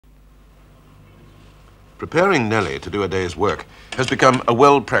Preparing Nellie to do a day's work has become a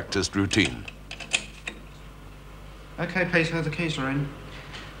well-practiced routine. OK, Peter, the keys are in.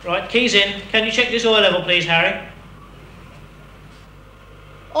 Right, keys in. Can you check this oil level, please, Harry?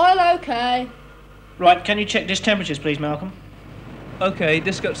 Oil OK. Right, can you check this temperatures, please, Malcolm? OK,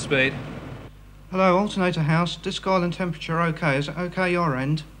 disc up to speed. Hello, alternator house. Disc oil and temperature OK. Is it OK your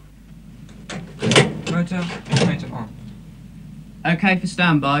end? Motor, alternator on. OK for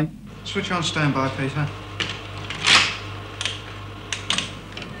standby. Switch on standby, Peter.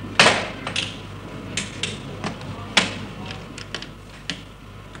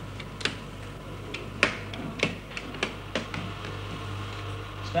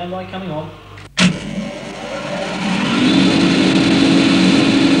 Standby coming on.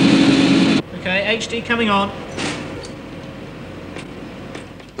 Okay, HD coming on.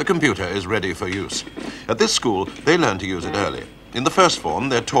 The computer is ready for use. At this school, they learn to use it early. In the first form,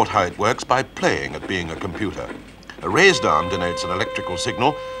 they're taught how it works by playing at being a computer. A raised arm denotes an electrical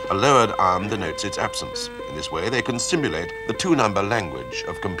signal, a lowered arm denotes its absence. In this way, they can simulate the two-number language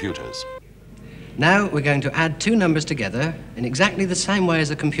of computers. Now we're going to add two numbers together in exactly the same way as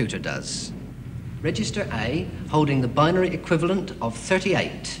a computer does. Register A holding the binary equivalent of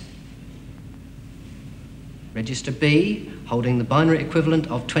 38. Register B holding the binary equivalent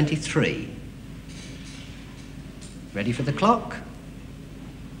of 23. Ready for the clock?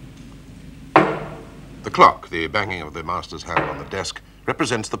 The clock, the banging of the master's hand on the desk,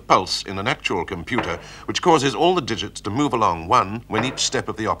 represents the pulse in an actual computer which causes all the digits to move along one when each step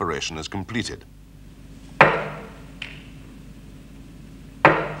of the operation is completed.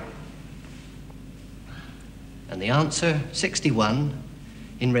 And the answer, 61,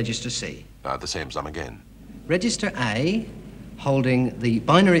 in Register C. The same sum again. Register A, holding the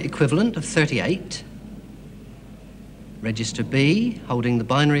binary equivalent of 38. Register B, holding the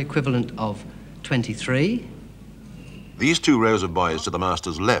binary equivalent of 23. These two rows of boys to the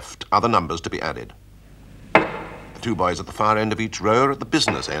master's left are the numbers to be added. The two boys at the far end of each row are at the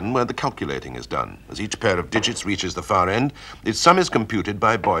business end where the calculating is done. As each pair of digits reaches the far end, its sum is computed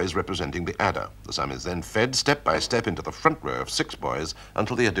by boys representing the adder. The sum is then fed step by step into the front row of 6 boys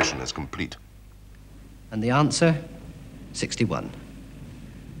until the addition is complete. And the answer, 61.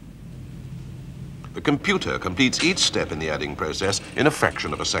 The computer completes each step in the adding process in a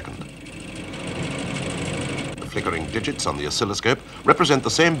fraction of a second. The flickering digits on the oscilloscope represent the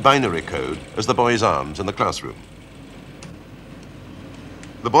same binary code as the boys' arms in the classroom.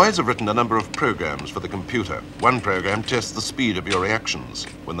 The boys have written a number of programs for the computer. One program tests the speed of your reactions.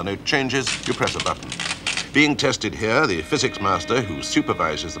 When the note changes, you press a button. Being tested here, the physics master, who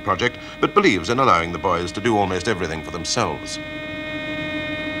supervises the project, but believes in allowing the boys to do almost everything for themselves.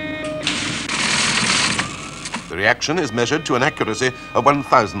 The reaction is measured to an accuracy of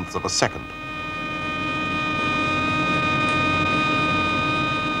 1/1000th of a second.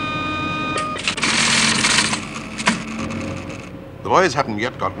 The boys haven't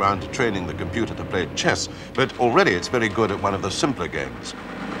yet got round to training the computer to play chess, but already it's very good at one of the simpler games.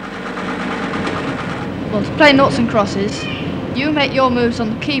 Well, to play noughts and crosses, you make your moves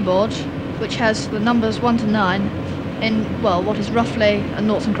on the keyboard, which has the numbers 1 to 9, in, well, what is roughly a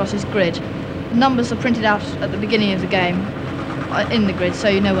noughts and crosses grid. The numbers are printed out at the beginning of the game, in the grid, so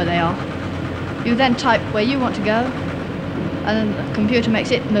you know where they are. You then type where you want to go, and then the computer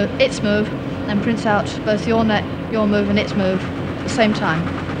makes its move, and prints out both your move and its move at the same time.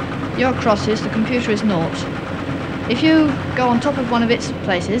 Your crosses, the computer is naught. If you go on top of one of its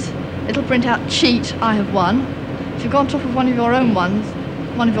places, it'll print out cheat, I have won. If you go on top of one of your own ones,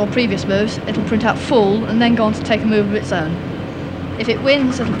 one of your previous moves, it'll print out fool and then go on to take a move of its own. If it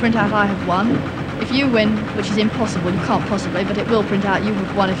wins, it'll print out I have won. If you win, which is impossible, you can't possibly, but it will print out you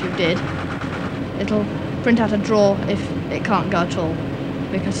have won if you did. It'll print out a draw if it can't go at all,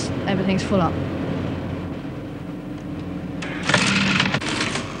 because everything's full up.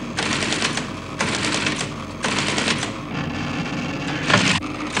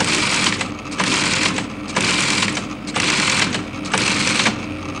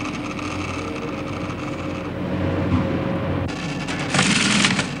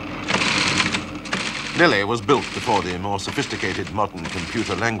 Nellie was built before the more sophisticated modern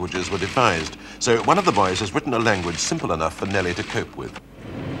computer languages were devised, so one of the boys has written a language simple enough for Nellie to cope with.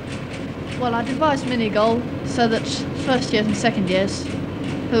 Well, I devised Minigol so that first years and second years,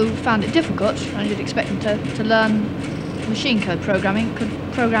 who found it difficult, and you'd expect them to learn machine code programming, could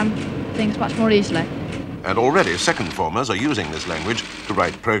program things much more easily. And already second formers are using this language to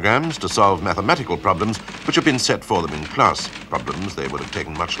write programs to solve mathematical problems which have been set for them in class, problems they would have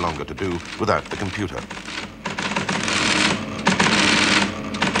taken much longer to do without the computer.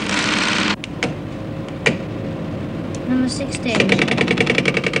 Number 16.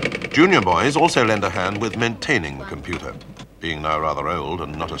 Junior boys also lend a hand with maintaining the computer. Being now rather old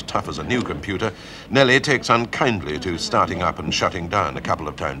and not as tough as a new computer, Nellie takes unkindly to starting up and shutting down a couple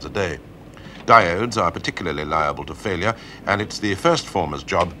of times a day. Diodes are particularly liable to failure, and it's the first former's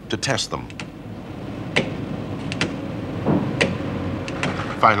job to test them.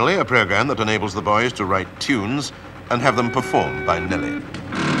 Finally, a program that enables the boys to write tunes and have them performed by Nellie.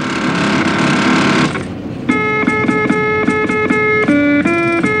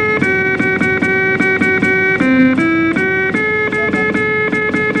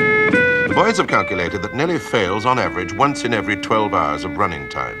 The boys have calculated that Nellie fails on average once in every 12 hours of running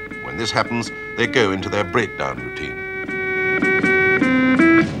time. When this happens, they go into their breakdown routine.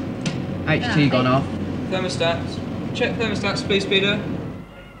 HT gone off. Thermostats. Check thermostat speed speeder.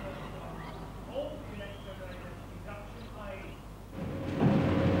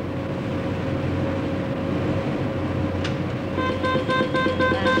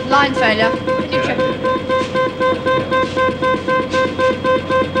 Line failure. Can you check?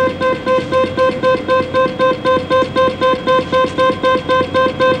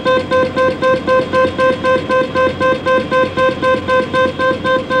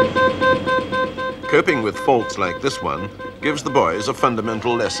 Coping with faults like this one gives the boys a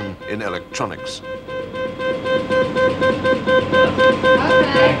fundamental lesson in electronics.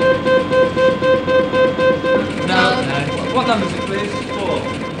 No. What number is it, please?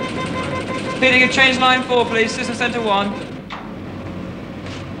 4. Feeding of change line 4, please. System center 1.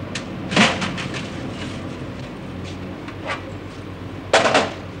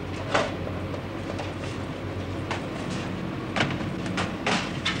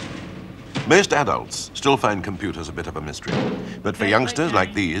 Most adults still find computers a bit of a mystery. But for youngsters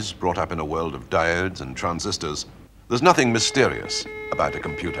like these, brought up in a world of diodes and transistors, there's nothing mysterious about a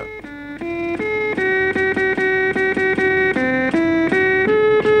computer.